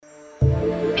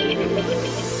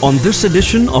On this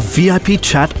edition of VIP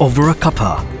Chat Over a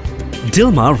Cuppa,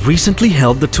 Dilmah recently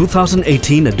held the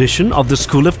 2018 edition of the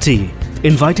School of Tea,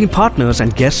 inviting partners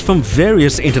and guests from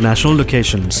various international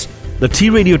locations. The Tea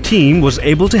Radio team was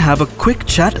able to have a quick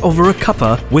chat over a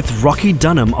cuppa with Rocky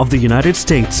Dunham of the United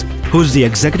States, who's the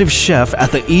executive chef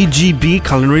at the EGB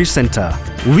Culinary Center.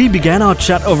 We began our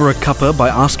chat over a cuppa by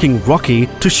asking Rocky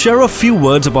to share a few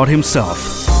words about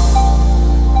himself.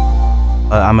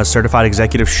 I'm a certified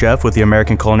executive chef with the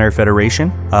American Culinary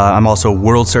Federation. I'm also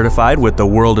world certified with the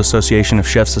World Association of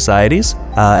Chef Societies.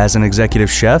 As an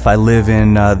executive chef, I live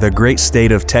in the great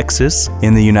state of Texas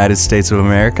in the United States of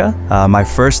America. My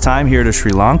first time here to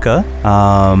Sri Lanka,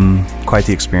 quite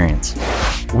the experience.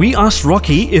 We asked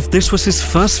Rocky if this was his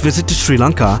first visit to Sri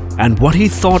Lanka and what he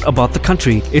thought about the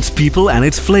country, its people and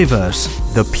its flavors.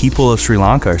 The people of Sri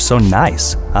Lanka are so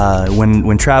nice.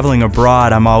 When traveling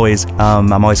abroad, I'm always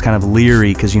kind of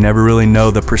leery because you never really know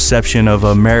the perception of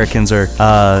Americans or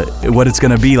what it's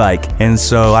going to be like. And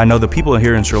so I know the people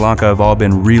here in Sri Lanka have all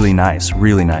been really nice,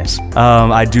 really nice.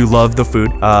 I do love the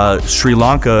food. Sri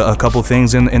Lanka, a couple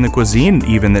things in the cuisine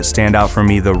even that stand out for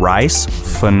me. The rice,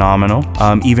 phenomenal.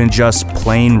 Even just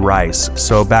plain rice.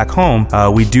 So back home,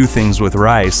 we do things with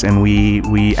rice and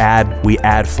we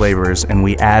add flavors and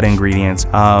we add ingredients.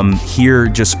 Here,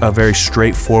 just a very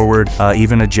straightforward,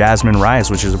 even a jasmine rice,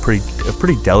 which is a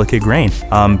pretty delicate grain.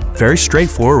 Very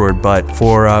straightforward, but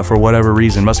for whatever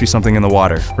reason, must be something in the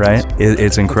water, right?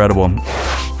 It's incredible.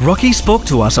 Rocky spoke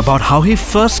to us about how he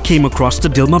first came across the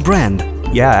Dilmah brand.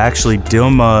 Yeah, actually,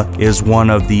 Dilmah is one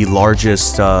of the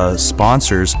largest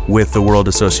sponsors with the World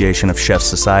Association of Chef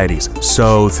Societies.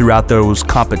 So throughout those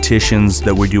competitions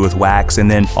that we do with WAX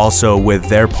and then also with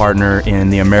their partner in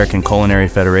the American Culinary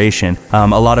Federation, a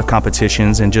lot of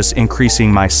competitions and just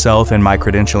increasing myself and my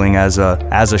credentialing as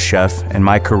a chef and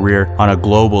my career on a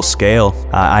global scale,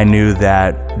 I knew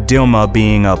that Dilmah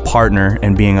being a partner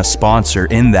and being a sponsor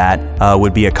in that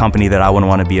would be a company that I would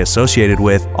want to be associated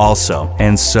with also.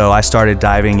 And so I started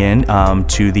diving in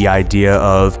to the idea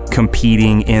of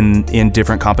competing in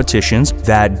different competitions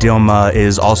that Dilmah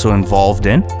is also involved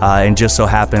in, and just so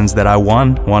happens that I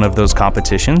won one of those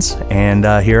competitions, and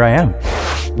here I am.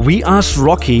 We asked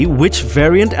Rocky which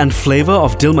variant and flavor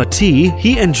of Dilmah tea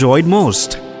he enjoyed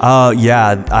most.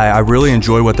 I really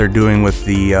enjoy what they're doing with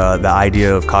the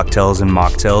idea of cocktails and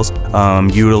mocktails,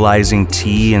 utilizing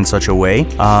tea in such a way,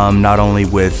 not only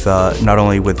with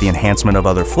the enhancement of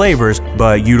other flavors,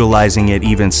 but utilizing it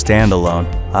even standalone.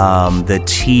 The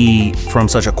tea from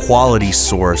such a quality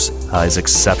source is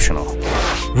exceptional.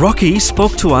 Rocky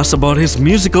spoke to us about his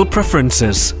musical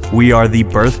preferences. We are the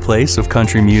birthplace of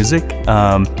country music.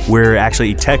 We're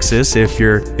actually Texas. If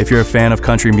you're a fan of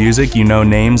country music, you know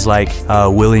names like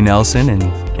Willie Nelson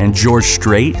and George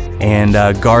Strait and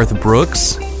Garth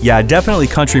Brooks. Yeah, definitely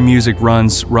country music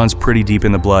runs pretty deep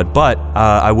in the blood, but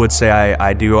I would say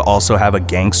I do also have a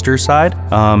gangster side.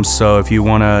 So if you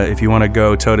wanna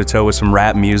go toe to toe with some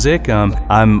rap music,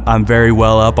 I'm very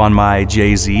well up on my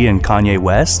Jay-Z and Kanye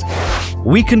West.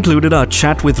 We concluded our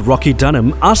chat with Rocky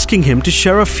Dunham, asking him to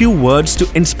share a few words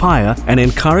to inspire and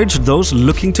encourage those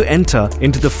looking to enter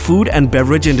into the food and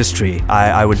beverage industry.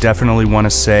 I would definitely want to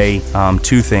say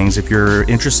two things. If you're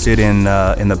interested in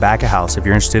the back of house, if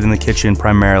you're interested in the kitchen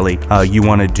primarily, you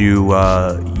want to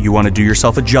do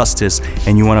yourself a justice,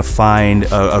 and you want to find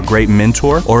a great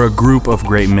mentor or a group of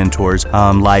great mentors,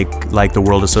 like the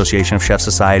World Association of Chef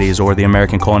Societies or the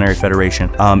American Culinary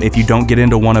Federation. If you don't get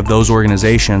into one of those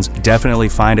organizations, definitely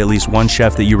find at least one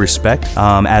chef that you respect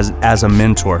as a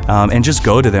mentor, and just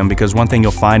go to them, because one thing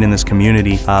you'll find in this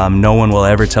community, no one will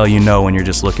ever tell you no when you're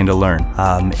just looking to learn.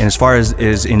 And as far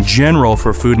as in general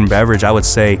for food and beverage, I would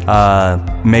say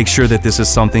make sure that this is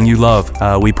something you love.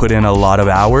 We put in a lot of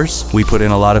hours, we put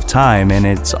in a lot of time, and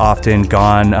it's often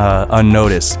gone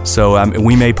unnoticed. So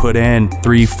we may put in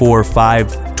 3, 4,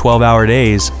 5 12-hour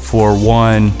days for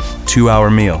 1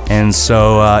 2-hour meal. And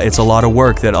so it's a lot of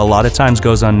work that a lot of times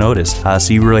goes unnoticed.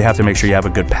 So you really have to make sure you have a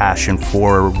good passion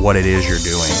for what it is you're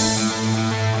doing.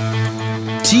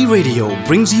 Tea Radio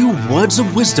brings you words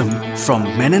of wisdom from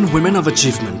men and women of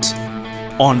achievement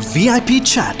on VIP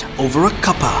Chat Over a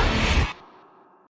Cuppa.